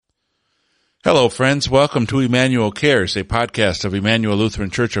Hello, friends. Welcome to Emmanuel Cares, a podcast of Emmanuel Lutheran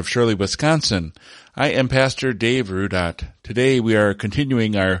Church of Shirley, Wisconsin. I am Pastor Dave Rudot. Today we are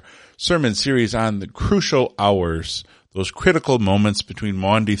continuing our sermon series on the crucial hours, those critical moments between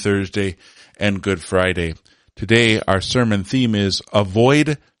Maundy Thursday and Good Friday. Today our sermon theme is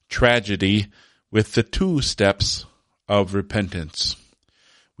Avoid Tragedy with the 2 steps of repentance.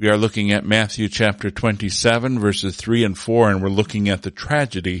 We are looking at Matthew chapter 27, verses 3 and 4, and we're looking at the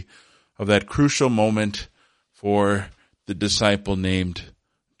tragedy of that crucial moment for the disciple named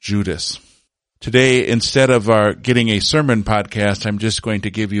Judas. Today, instead of getting a sermon podcast, I'm just going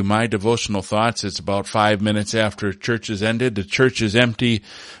to give you my devotional thoughts. It's about 5 minutes after church has ended. The church is empty.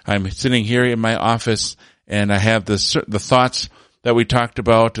 I'm sitting here in my office, and I have the thoughts that we talked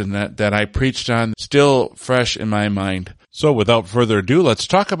about and that I preached on still fresh in my mind. So without further ado, let's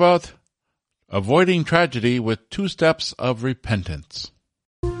talk about avoiding tragedy with 2 steps of repentance.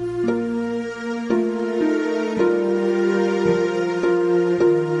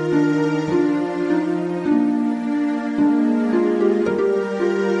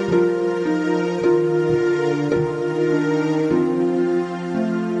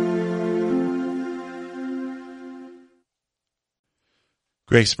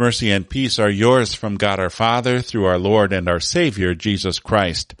 Grace, mercy, and peace are yours from God our Father through our Lord and our Savior, Jesus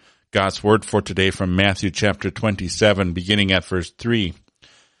Christ. God's word for today from Matthew chapter 27, beginning at verse 3.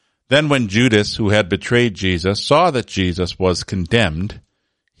 Then when Judas, who had betrayed Jesus, saw that Jesus was condemned,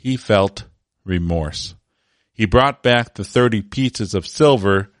 he felt remorse. He brought back the 30 pieces of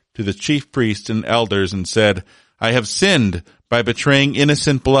silver to the chief priests and elders and said, I have sinned by betraying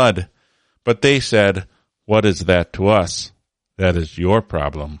innocent blood. But they said, what is that to us? That is your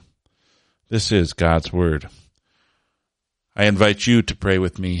problem. This is God's word. I invite you to pray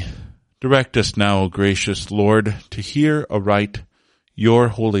with me. Direct us now, O gracious Lord, to hear aright your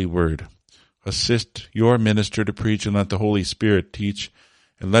holy word. Assist your minister to preach, and let the Holy Spirit teach,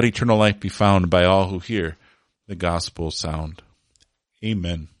 and let eternal life be found by all who hear the gospel sound.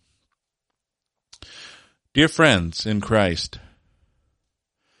 Amen. Dear friends in Christ,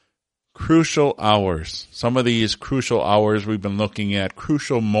 crucial hours. Some of these crucial hours we've been looking at,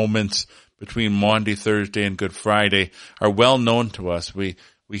 crucial moments between Maundy Thursday and Good Friday, are well known to us. We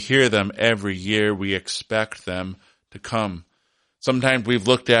hear them every year. We expect them to come. Sometimes we've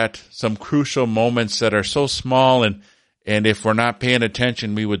looked at some crucial moments that are so small, and if we're not paying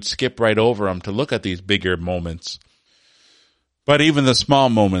attention, we would skip right over them to look at these bigger moments. But even the small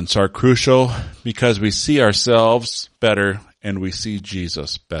moments are crucial because we see ourselves better and we see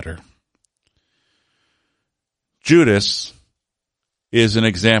Jesus better. Judas is an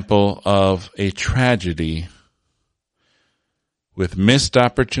example of a tragedy with missed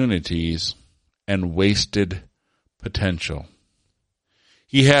opportunities and wasted potential.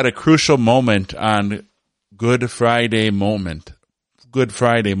 He had a crucial moment on Good Friday morning.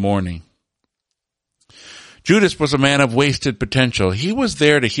 Judas was a man of wasted potential. He was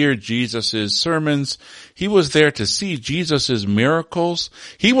there to hear Jesus' sermons. He was there to see Jesus' miracles.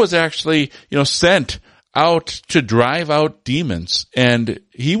 He was actually, sent out to drive out demons. And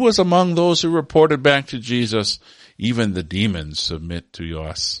he was among those who reported back to Jesus, even the demons submit to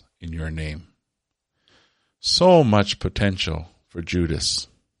us in your name. So much potential for Judas.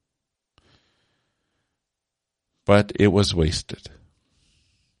 But it was wasted.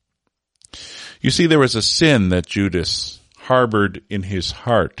 You see, there was a sin that Judas harbored in his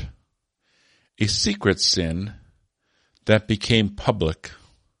heart, a secret sin that became public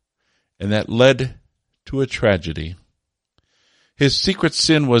and that led to a tragedy. His secret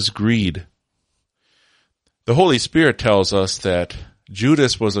sin was greed. The Holy Spirit tells us that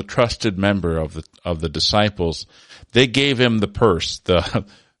Judas was a trusted member of the disciples. They gave him the purse.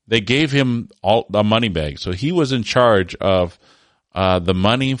 They gave him all the money bag. So he was in charge of the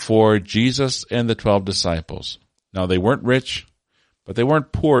money for Jesus and the 12 disciples. Now, they weren't rich, but they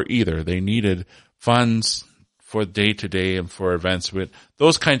weren't poor either. They needed funds for day-to-day and for events.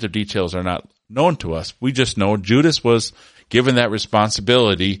 Those kinds of details are not known to us. We just know Judas was given that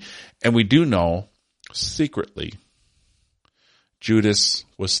responsibility, and we do know secretly Judas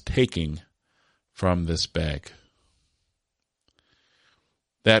was taking from this bag.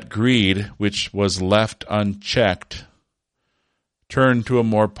 That greed, which was left unchecked, turned to a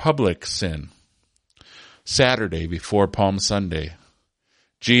more public sin. Saturday before Palm Sunday,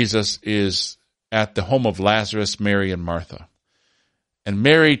 Jesus is at the home of Lazarus, Mary, and Martha. And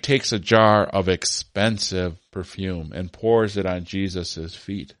Mary takes a jar of expensive perfume and pours it on Jesus'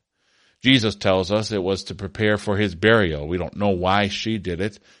 feet. Jesus tells us it was to prepare for his burial. We don't know why she did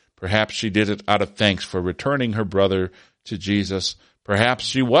it. Perhaps she did it out of thanks for returning her brother to Jesus. Perhaps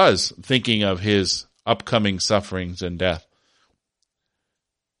she was thinking of his upcoming sufferings and death.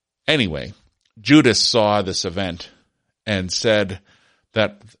 Anyway, Judas saw this event and said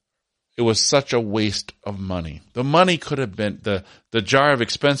that it was such a waste of money. The money could have been, the jar of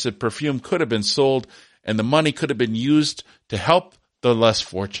expensive perfume could have been sold, and the money could have been used to help the less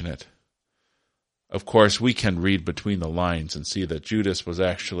fortunate. Of course, we can read between the lines and see that Judas was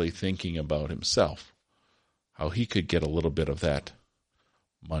actually thinking about himself, how he could get a little bit of that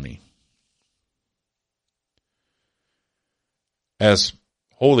money. As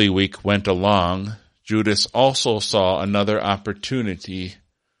Holy Week went along, Judas also saw another opportunity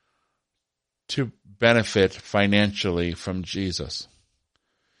to benefit financially from Jesus.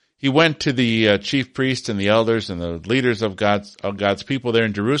 He went to the chief priests and the elders and the leaders of God's people there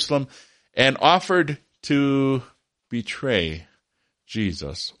in Jerusalem and offered to betray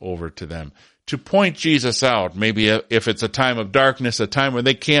Jesus over to them, to point Jesus out. Maybe if it's a time of darkness, a time when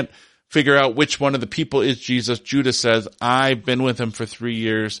they can't figure out which one of the people is Jesus, Judas says, I've been with him for 3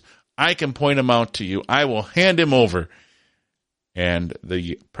 years. I can point him out to you. I will hand him over. And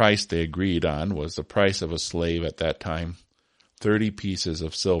the price they agreed on was the price of a slave at that time, 30 pieces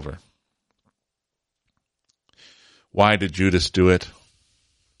of silver. Why did Judas do it?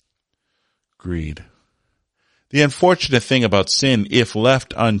 Greed. The unfortunate thing about sin, if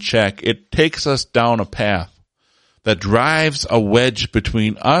left unchecked, it takes us down a path that drives a wedge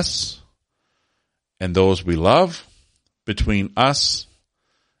between us and those we love, between us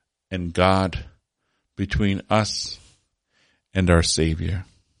and God, between us and our Savior.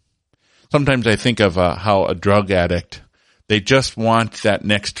 Sometimes I think of how a drug addict, they just want that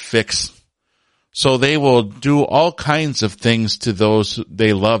next fix. So they will do all kinds of things to those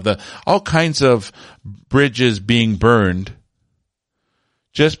they love, all kinds of bridges being burned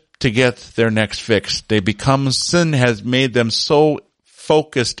just to get their next fix. Sin has made them so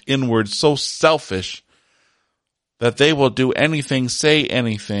focused inward, so selfish, that they will do anything, say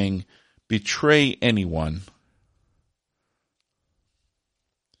anything, betray anyone.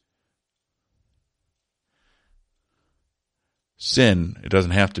 Sin, it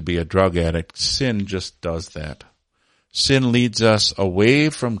doesn't have to be a drug addict. Sin just does that. Sin leads us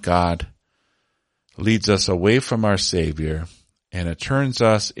away from God, leads us away from our Savior, and it turns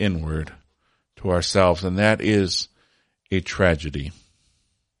us inward to ourselves, and that is a tragedy.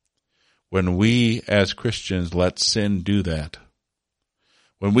 When we as Christians let sin do that,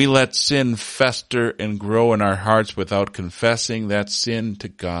 when we let sin fester and grow in our hearts without confessing that sin to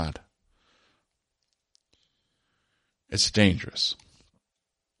God, it's dangerous.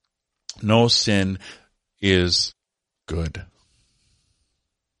 No sin is good.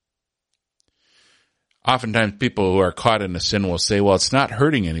 Oftentimes people who are caught in a sin will say, well, it's not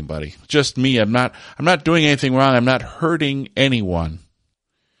hurting anybody. Just me. I'm not doing anything wrong. I'm not hurting anyone.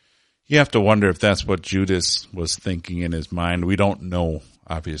 You have to wonder if that's what Judas was thinking in his mind. We don't know,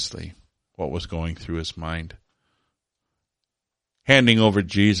 obviously, what was going through his mind. Handing over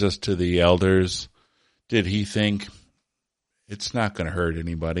Jesus to the elders, did he think, it's not going to hurt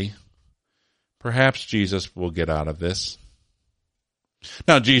anybody? Perhaps Jesus will get out of this.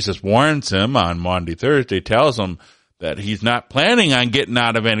 Now, Jesus warns him on Maundy Thursday, tells him that he's not planning on getting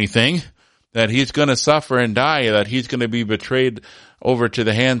out of anything, that he's going to suffer and die, that he's going to be betrayed over to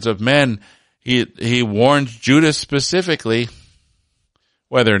the hands of men. He warns Judas specifically.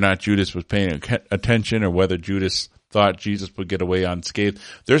 Whether or not Judas was paying attention or whether Judas thought Jesus would get away unscathed,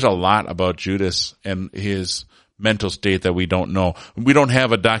 there's a lot about Judas and his mental state that we don't know. We don't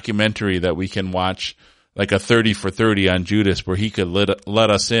have a documentary that we can watch, like a 30 for 30 on Judas, where he could let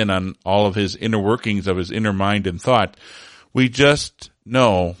us in on all of his inner workings of his inner mind and thought. We just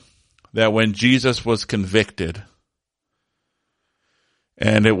know that when Jesus was convicted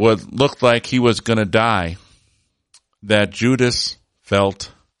and it looked like he was going to die, that Judas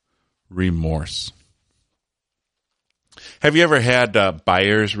felt remorse. Have you ever had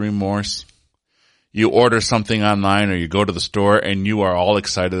buyer's remorse? You order something online or you go to the store and you are all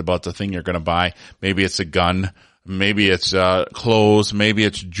excited about the thing you're going to buy. Maybe it's a gun. Maybe it's clothes. Maybe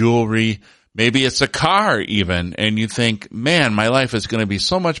it's jewelry. Maybe it's a car even. And you think, man, my life is going to be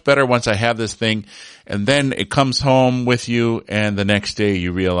so much better once I have this thing. And then it comes home with you and the next day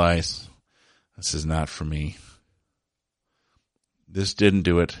you realize, this is not for me. This didn't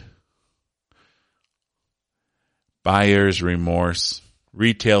do it. Buyer's remorse.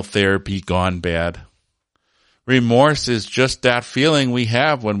 Retail therapy gone bad. Remorse is just that feeling we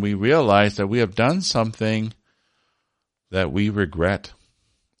have when we realize that we have done something that we regret.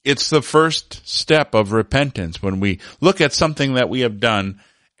 It's the first step of repentance when we look at something that we have done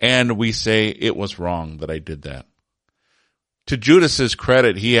and we say, it was wrong that I did that. To Judas's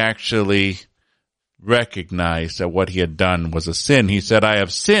credit, he actually recognized that what he had done was a sin. He said, I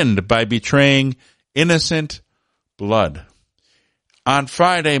have sinned by betraying innocent blood. On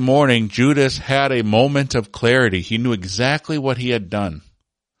Friday morning, Judas had a moment of clarity. He knew exactly what he had done.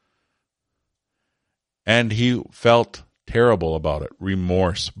 And he felt terrible about it.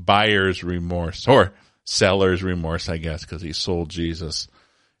 Remorse, buyer's remorse, or seller's remorse, I guess, because he sold Jesus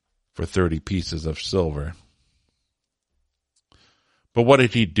for 30 pieces of silver. But what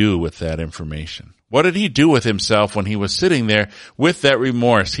did he do with that information? What did he do with himself when he was sitting there with that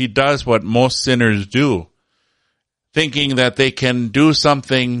remorse? He does what most sinners do, thinking that they can do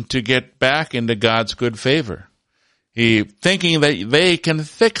something to get back into God's good favor. Thinking that they can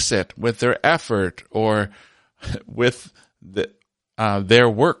fix it with their effort or with their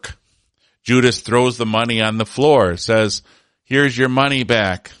work. Judas throws the money on the floor, says, here's your money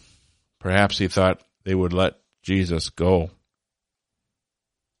back. Perhaps he thought they would let Jesus go.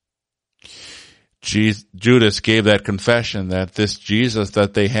 Judas gave that confession that this Jesus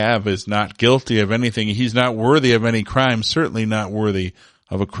that they have is not guilty of anything. He's not worthy of any crime, certainly not worthy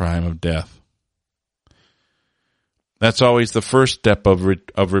of a crime of death. That's always the first step of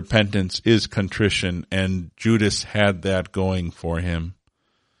repentance, is contrition, and Judas had that going for him.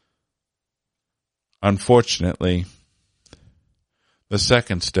 Unfortunately, the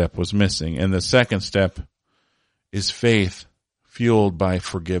second step was missing, and the second step is faith fueled by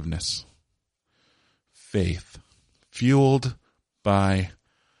forgiveness. Faith fueled by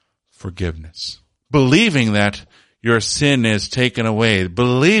forgiveness. Believing that your sin is taken away,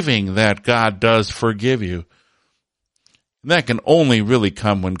 believing that God does forgive you. And that can only really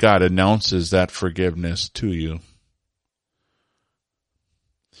come when God announces that forgiveness to you.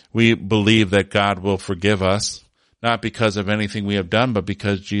 We believe that God will forgive us, not because of anything we have done, but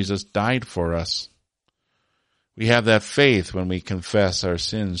because Jesus died for us. We have that faith when we confess our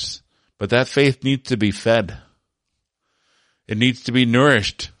sins, but that faith needs to be fed. It needs to be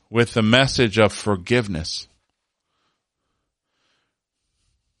nourished with the message of forgiveness.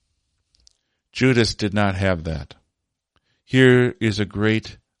 Judas did not have that. Here is a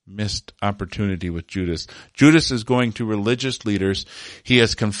great missed opportunity with Judas. Judas is going to religious leaders. He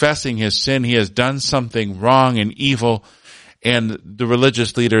is confessing his sin. He has done something wrong and evil. And the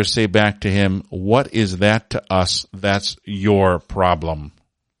religious leaders say back to him, what is that to us? That's your problem.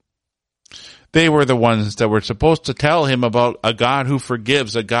 They were the ones that were supposed to tell him about a God who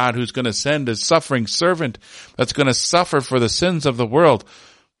forgives, a God who's going to send a suffering servant that's going to suffer for the sins of the world.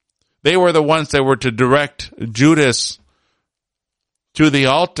 They were the ones that were to direct Judas to the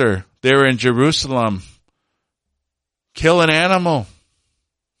altar there in Jerusalem. Kill an animal.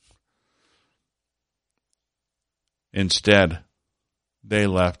 Instead, they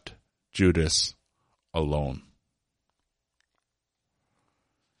left Judas alone.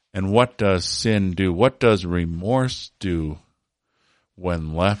 And what does sin do? What does remorse do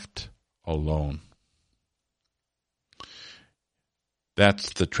when left alone?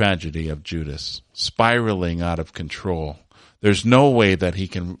 That's the tragedy of Judas, spiraling out of control. There's no way that he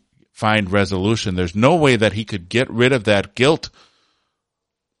can find resolution. There's no way that he could get rid of that guilt.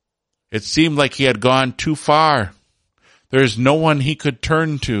 It seemed like he had gone too far. There's no one he could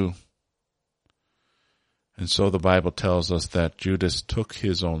turn to. And so the Bible tells us that Judas took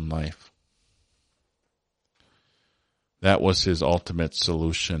his own life. That was his ultimate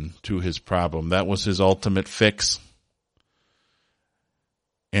solution to his problem. That was his ultimate fix.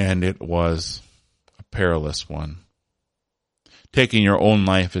 And it was a perilous one. Taking your own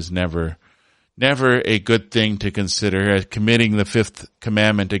life is never a good thing to consider. Committing the fifth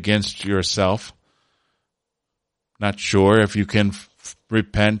commandment against yourself. Not sure if you can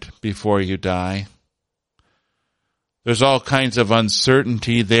repent before you die. There's all kinds of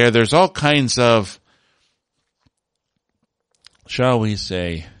uncertainty there. There's all kinds of, shall we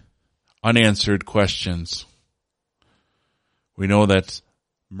say, unanswered questions. We know that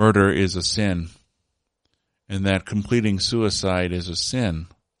murder is a sin, and that completing suicide is a sin.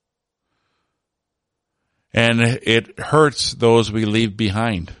 And it hurts those we leave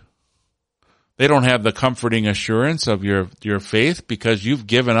behind. They don't have the comforting assurance of your faith because you've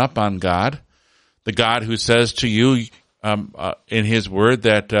given up on God. The God who says to you in His Word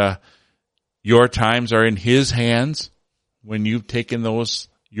that your times are in His hands. When you've taken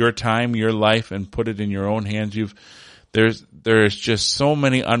your time, your life, and put it in your own hands, there's just so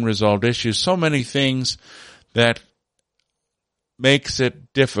many unresolved issues, so many things that makes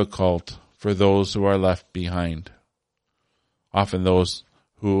it difficult for those who are left behind. Often those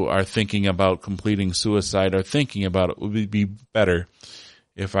who are thinking about completing suicide are thinking about it would be better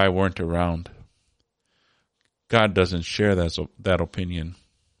if I weren't around. God doesn't share that opinion.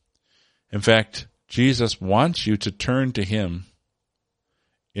 In fact, Jesus wants you to turn to him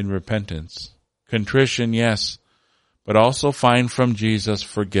in repentance. Contrition, yes, but also find from Jesus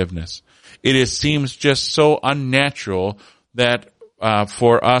forgiveness. It seems just so unnatural that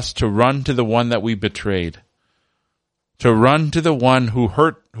for us to run to the one that we betrayed, to run to the one who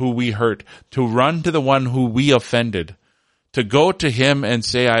we hurt, to run to the one who we offended, to go to him and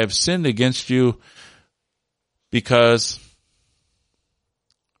say, I have sinned against you because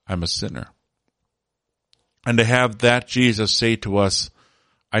I'm a sinner. And to have that Jesus say to us,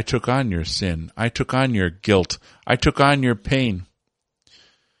 I took on your sin. I took on your guilt. I took on your pain.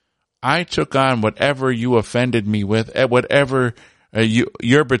 I took on whatever you offended me with, whatever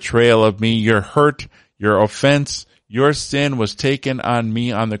your betrayal of me, your hurt, your offense, your sin was taken on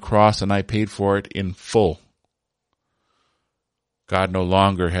me on the cross, and I paid for it in full. God no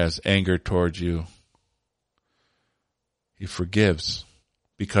longer has anger towards you. He forgives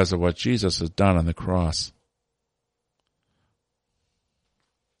because of what Jesus has done on the cross.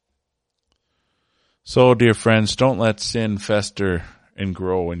 So, dear friends, don't let sin fester and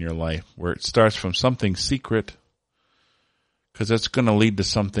grow in your life, where it starts from something secret, because it's going to lead to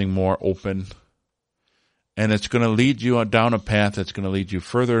something more open, and it's going to lead you down a path that's going to lead you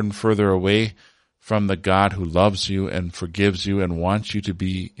further and further away from the God who loves you and forgives you and wants you to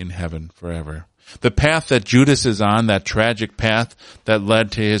be in heaven forever. The path that Judas is on, that tragic path that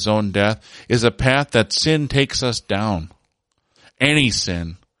led to his own death, is a path that sin takes us down. Any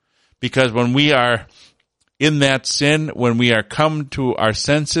sin. Because when we are in that sin, when we are come to our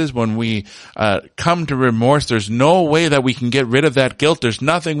senses, when we come to remorse, there's no way that we can get rid of that guilt. There's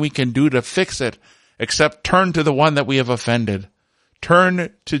nothing we can do to fix it except turn to the one that we have offended.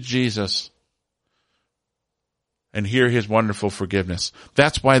 Turn to Jesus and hear his wonderful forgiveness.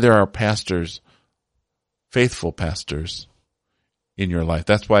 That's why there are pastors, faithful pastors in your life.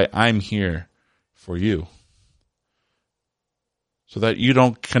 That's why I'm here for you, so that you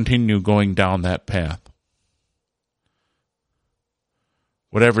don't continue going down that path.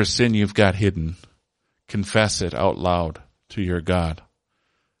 Whatever sin you've got hidden, confess it out loud to your God.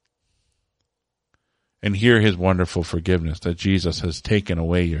 And hear his wonderful forgiveness, that Jesus has taken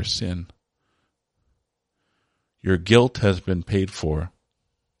away your sin. Your guilt has been paid for.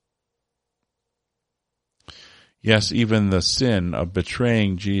 Yes, even the sin of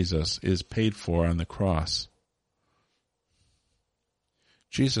betraying Jesus is paid for on the cross.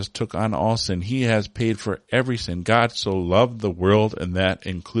 Jesus took on all sin. He has paid for every sin. God so loved the world, and that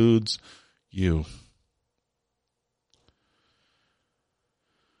includes you.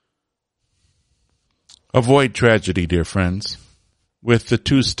 Avoid tragedy, dear friends, with the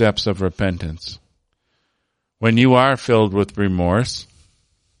 2 steps of repentance. When you are filled with remorse,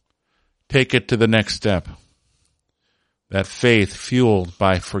 take it to the next step. That faith fueled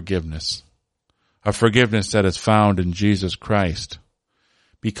by forgiveness. A forgiveness that is found in Jesus Christ,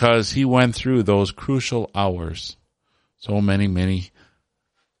 because he went through those crucial hours so many, many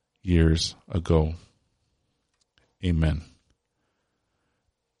years ago. Amen.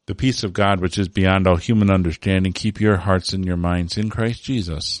 The peace of God, which is beyond all human understanding, keep your hearts and your minds in Christ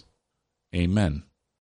Jesus. Amen.